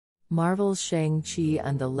Marvel's Shang-Chi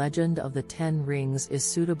and the Legend of the Ten Rings is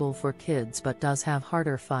suitable for kids but does have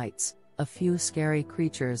harder fights, a few scary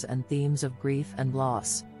creatures and themes of grief and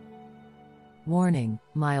loss. Warning: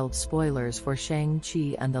 mild spoilers for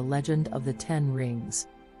Shang-Chi and the Legend of the Ten Rings.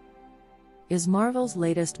 Is Marvel's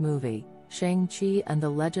latest movie, Shang-Chi and the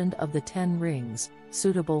Legend of the Ten Rings,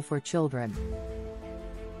 suitable for children?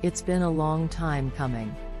 It's been a long time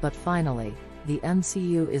coming, but finally, the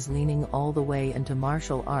MCU is leaning all the way into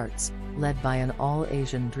martial arts, led by an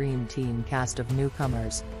all-Asian dream team cast of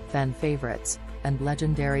newcomers, fan favorites, and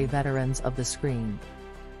legendary veterans of the screen.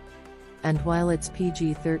 And while it's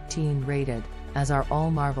PG-13 rated, as are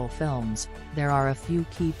all Marvel films, there are a few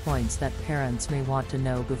key points that parents may want to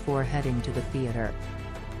know before heading to the theater.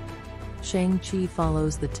 Shang-Chi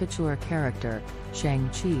follows the titular character,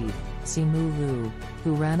 Shang-Chi, Simu Liu,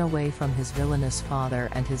 who ran away from his villainous father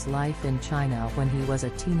and his life in China when he was a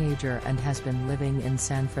teenager and has been living in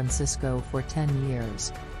San Francisco for 10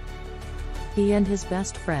 years. He and his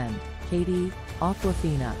best friend, Katy,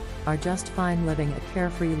 Awkwafina, are just fine living a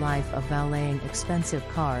carefree life of valeting expensive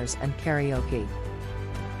cars and karaoke.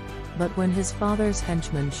 But when his father's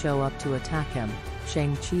henchmen show up to attack him,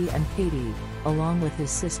 Shang-Chi and Katy, along with his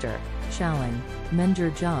sister, Xialing,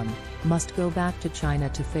 Meng'er Zheng, must go back to China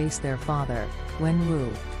to face their father,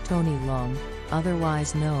 Wenwu, Leung,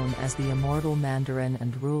 otherwise known as the immortal Mandarin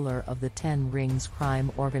and ruler of the Ten Rings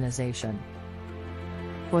crime organization.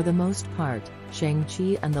 For the most part,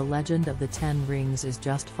 Shang-Chi and the Legend of the Ten Rings is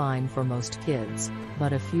just fine for most kids,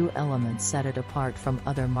 but a few elements set it apart from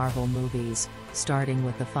other Marvel movies, starting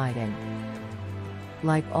with the fighting.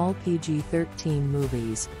 Like all PG-13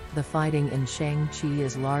 movies, the fighting in Shang-Chi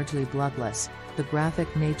is largely bloodless, the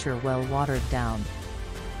graphic nature well watered down.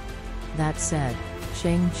 That said,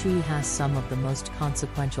 Shang-Chi has some of the most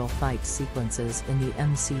consequential fight sequences in the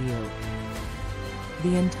MCU.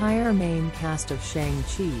 The entire main cast of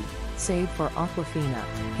Shang-Chi, save for Awkwafina,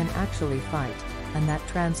 can actually fight, and that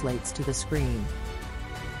translates to the screen.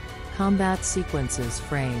 Combat sequences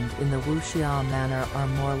framed in the wuxia manner are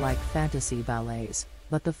more like fantasy ballets,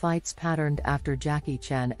 but the fights patterned after Jackie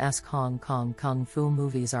Chan-esque Hong Kong kung fu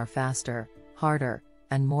movies are faster, harder,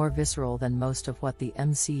 and more visceral than most of what the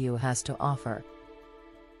MCU has to offer.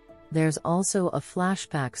 There's also a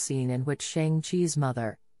flashback scene in which Shang-Chi's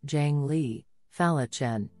mother, Jiang Li, Fala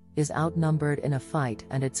Chen, is outnumbered in a fight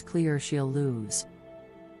and it's clear she'll lose.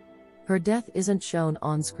 Her death isn't shown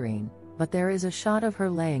on screen, but there is a shot of her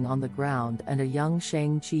laying on the ground and a young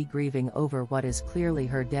Shang-Chi grieving over what is clearly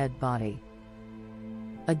her dead body.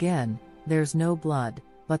 Again, there's no blood,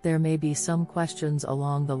 but there may be some questions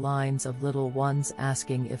along the lines of little ones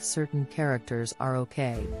asking if certain characters are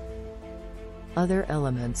okay. Other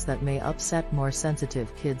elements that may upset more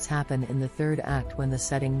sensitive kids happen in the third act when the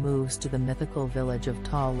setting moves to the mythical village of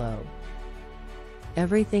Ta Lo.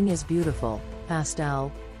 Everything is beautiful,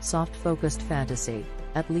 pastel, soft-focused fantasy,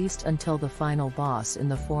 at least until the final boss in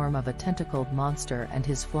the form of a tentacled monster and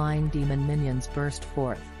his flying demon minions burst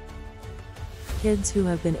forth. Kids who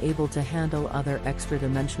have been able to handle other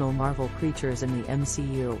extradimensional Marvel creatures in the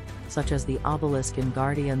MCU, such as the Abilisk in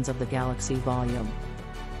Guardians of the Galaxy Volume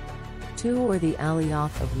 2 or the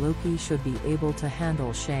Alioth of Loki, should be able to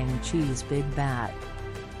handle Shang-Chi's big bad.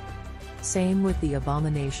 Same with the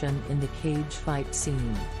abomination in the cage fight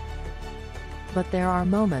scene. But there are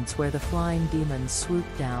moments where the flying demons swoop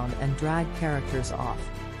down and drag characters off.